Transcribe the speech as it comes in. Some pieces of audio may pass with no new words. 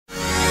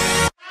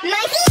What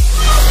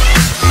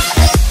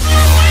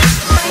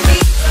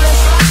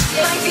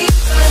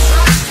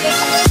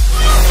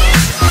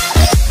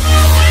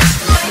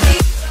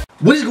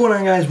is going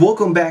on, guys?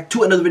 Welcome back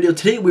to another video.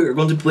 Today we are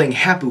going to be playing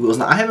Happy Wheels.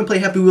 Now, I haven't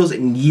played Happy Wheels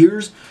in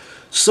years,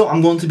 so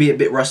I'm going to be a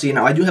bit rusty.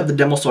 Now, I do have the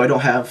demo, so I don't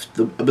have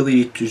the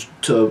ability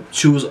to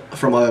choose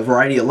from a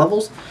variety of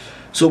levels.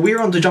 So we are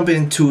going to jump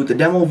into the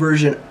demo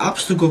version.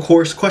 Obstacle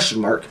course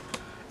question mark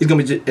is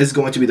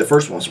going to be the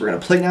first one. So we're going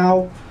to play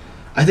now.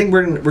 I think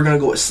we're going to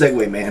go with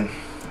Segway Man.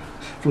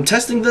 From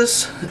testing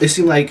this, it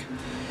seemed like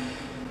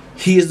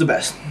he is the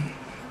best.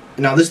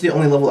 Now, this is the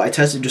only level I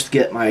tested just to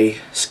get my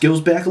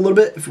skills back a little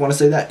bit, if you want to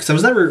say that, because I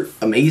was never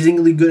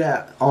amazingly good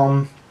at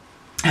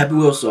Happy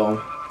Wheels.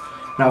 So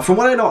now, from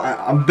what I know,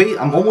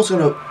 I'm almost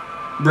gonna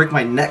break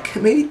my neck.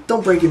 Maybe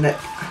don't break your neck.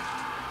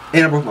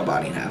 And I broke my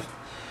body in half.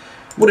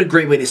 What a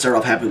great way to start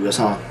off Happy Wheels,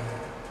 huh?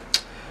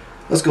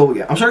 Let's go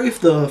again. I'm sorry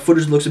if the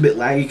footage looks a bit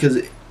laggy, because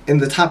in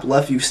the top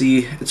left you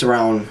see it's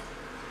around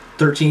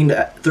 13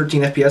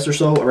 FPS or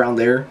so, around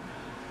there.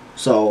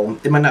 So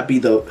it might not be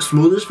the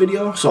smoothest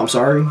video, so I'm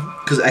sorry,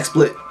 because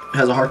XSplit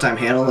has a hard time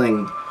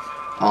handling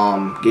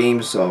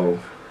games. So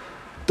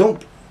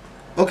don't.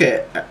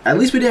 Okay, at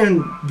least we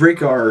didn't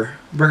break our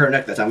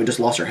neck that time. We just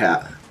lost our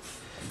hat,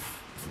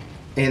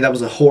 and that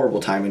was a horrible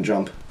timing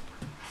jump.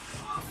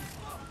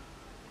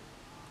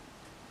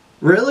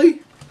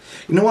 Really?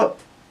 You know what?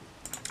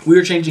 We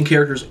are changing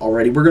characters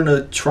already. We're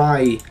gonna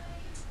try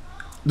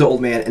the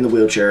old man in the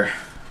wheelchair.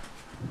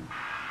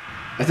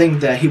 I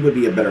think that he would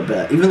be a better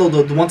bet. Even though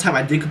the one time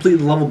I did complete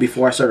the level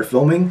before I started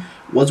filming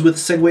was with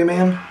Segway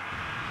Man.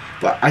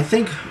 But I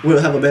think we'll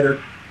have a better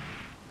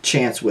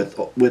chance with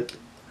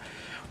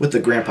the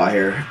grandpa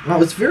here. Now,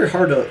 it's very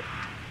hard to...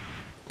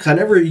 Because I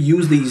never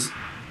use these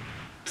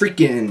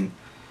freaking...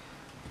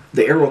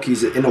 the arrow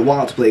keys in a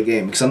while to play a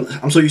game. Because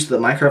I'm so used to the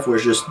Minecraft where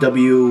it's just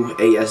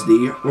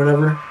WASD or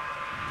whatever.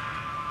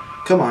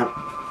 Come on.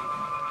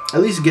 At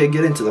least get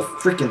into the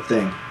freaking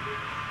thing.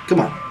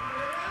 Come on.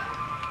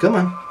 Come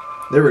on.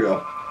 There we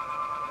go.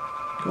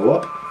 Go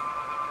up.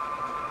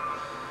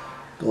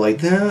 Go like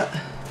that.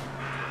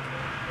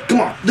 Come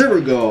on. There we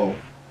go.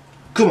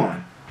 Come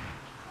on.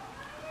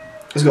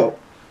 Let's go.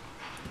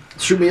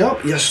 Shoot me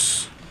up.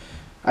 Yes.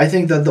 I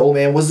think that the old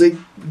man was a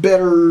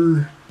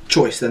better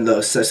choice than the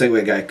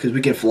Segway guy, because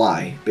we can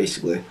fly,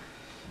 basically.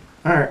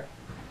 Alright.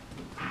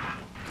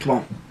 Come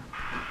on.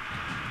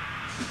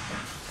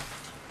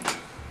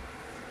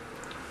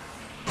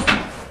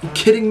 You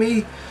kidding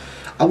me?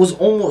 I was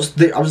almost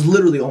there. I was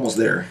literally almost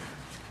there.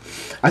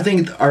 I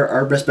think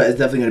our best bet is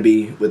definitely going to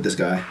be with this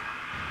guy.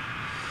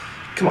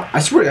 Come on. I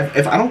swear,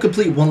 if I don't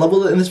complete one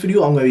level in this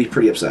video, I'm going to be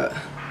pretty upset.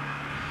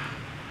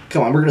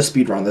 Come on, we're going to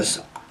speedrun this.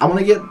 I'm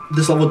going to get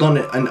this level done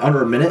in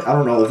under a minute. I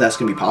don't know if that's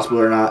going to be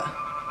possible or not.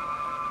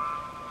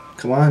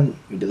 Come on.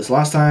 We did this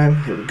last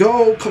time. Here we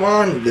go. Come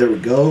on. There we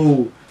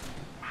go.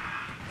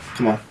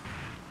 Come on.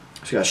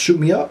 So you got to shoot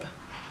me up.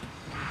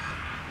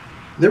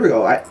 There we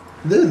go.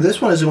 This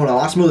one is going a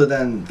lot smoother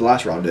than the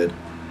last round did.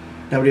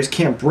 Now we just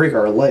can't break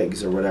our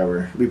legs or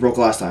whatever we broke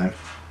last time.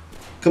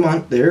 Come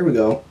on, there we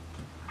go.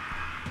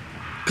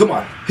 Come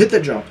on, hit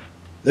that jump.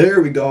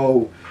 There we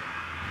go.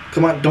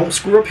 Come on, don't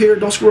screw up here,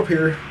 don't screw up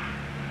here.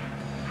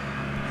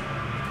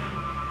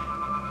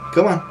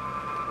 Come on.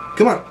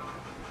 Come on.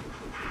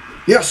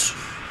 Yes.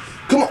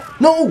 Come on.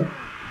 No.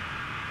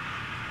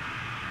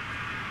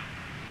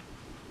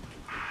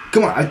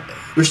 Come on,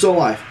 we're still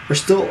alive. We're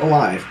still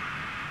alive.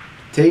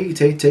 Take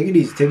it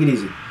easy. Take it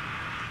easy.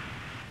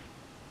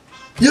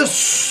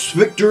 Yes!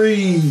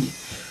 Victory!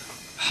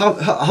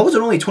 How was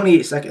it only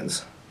 28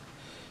 seconds?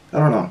 I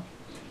don't know.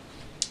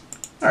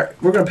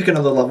 Alright, we're going to pick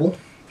another level.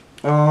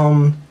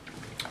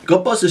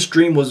 Gutbust's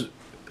stream was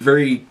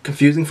very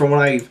confusing from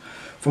what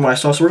I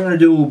saw, so we're going to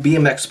do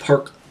BMX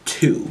Park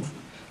 2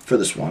 for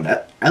this one.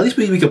 At least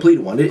we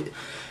completed one. It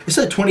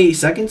said 28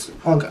 seconds.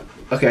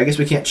 Okay, I guess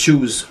we can't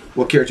choose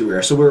what character we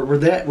are. So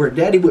we're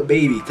daddy with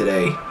baby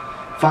today.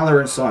 Father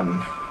and son.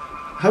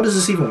 How does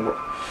this even work?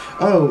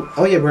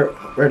 Oh yeah, we're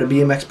at a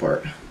BMX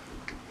part.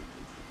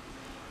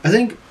 I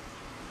think.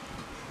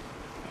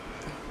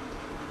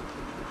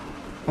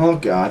 Oh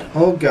god,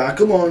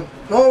 come on.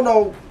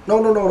 No,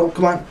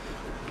 come on.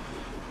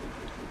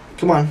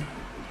 Come on.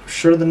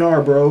 Shorter than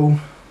R, bro.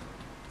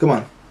 Come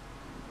on.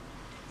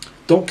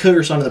 Don't kill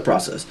your son in the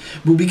process.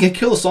 But we can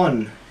kill the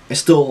son and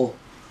still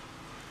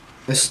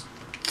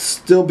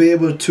be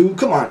able to,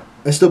 come on,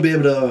 and still be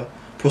able to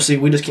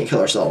proceed. We just can't kill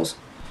ourselves.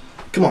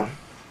 Come on.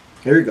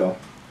 Here we go.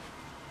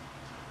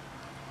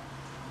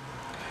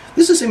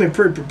 This is seeming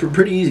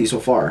pretty easy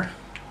so far.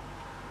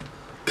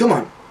 Come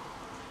on.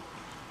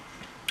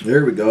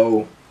 There we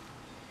go.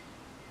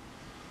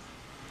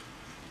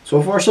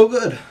 So far, so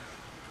good.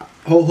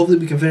 Hopefully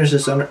we can finish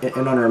this in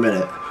under a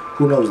minute.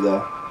 Who knows,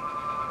 though.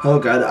 Oh,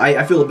 God.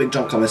 I feel a big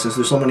jump coming since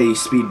there's so many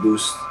speed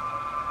boosts.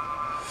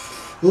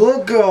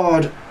 Oh,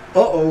 God.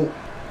 Uh-oh.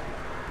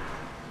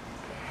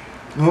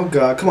 Oh,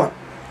 God. Come on.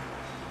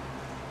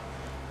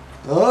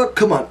 Oh,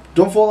 come on.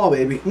 Don't fall out,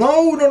 baby.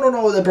 No.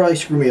 That probably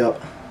screwed me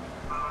up.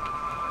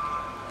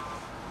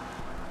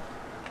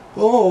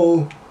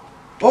 Oh.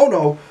 Oh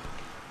no.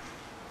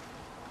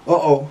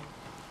 Uh-oh.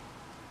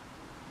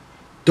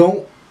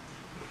 Don't.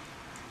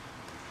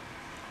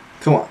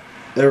 Come on.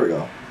 There we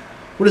go.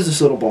 What is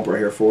this little bump right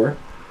here for?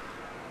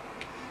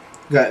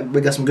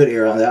 We got some good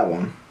air on that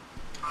one.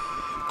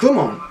 Come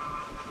on.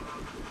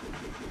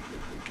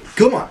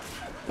 Come on.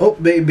 Oh,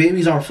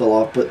 baby's arm fell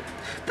off, but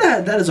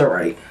that is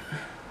alright.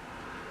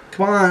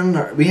 Come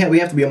on. We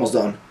have to be almost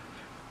done.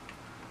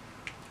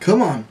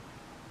 Come on.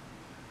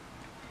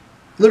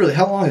 Literally,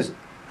 how long is it?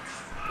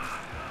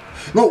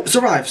 No,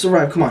 survive,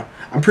 come on.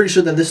 I'm pretty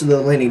sure that this is the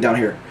landing down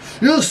here.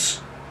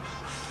 Yes!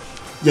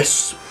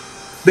 Yes!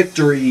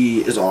 Victory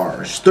is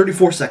ours.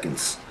 34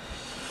 seconds.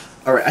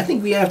 Alright, I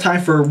think we have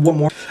time for one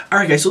more.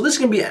 Alright guys, so this is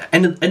going to be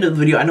end of the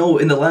video. I know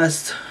in the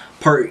last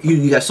part,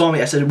 you guys saw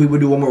me, I said we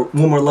would do one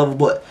more level,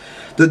 but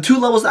the 2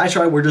 levels that I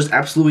tried were just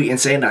absolutely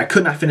insane. I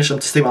could not finish them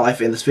to save my life,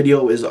 and this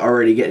video is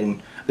already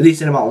getting a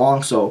decent amount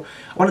long, so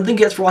I want to thank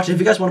you guys for watching. If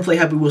you guys want to play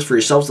Happy Wheels for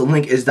yourselves, the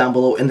link is down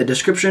below in the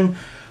description.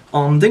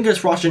 Thank you guys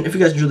for watching. If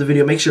you guys enjoyed the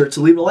video, make sure to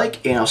leave a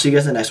like, and I'll see you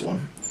guys in the next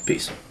one.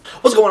 Peace.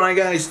 What's going on,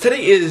 guys?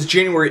 Today is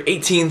January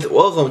 18th.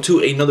 Welcome to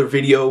another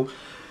video.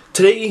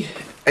 Today,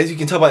 as you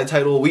can tell by the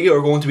title, we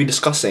are going to be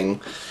discussing,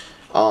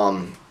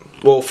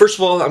 well, first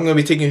of all, I'm going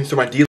to be taking you through my deal.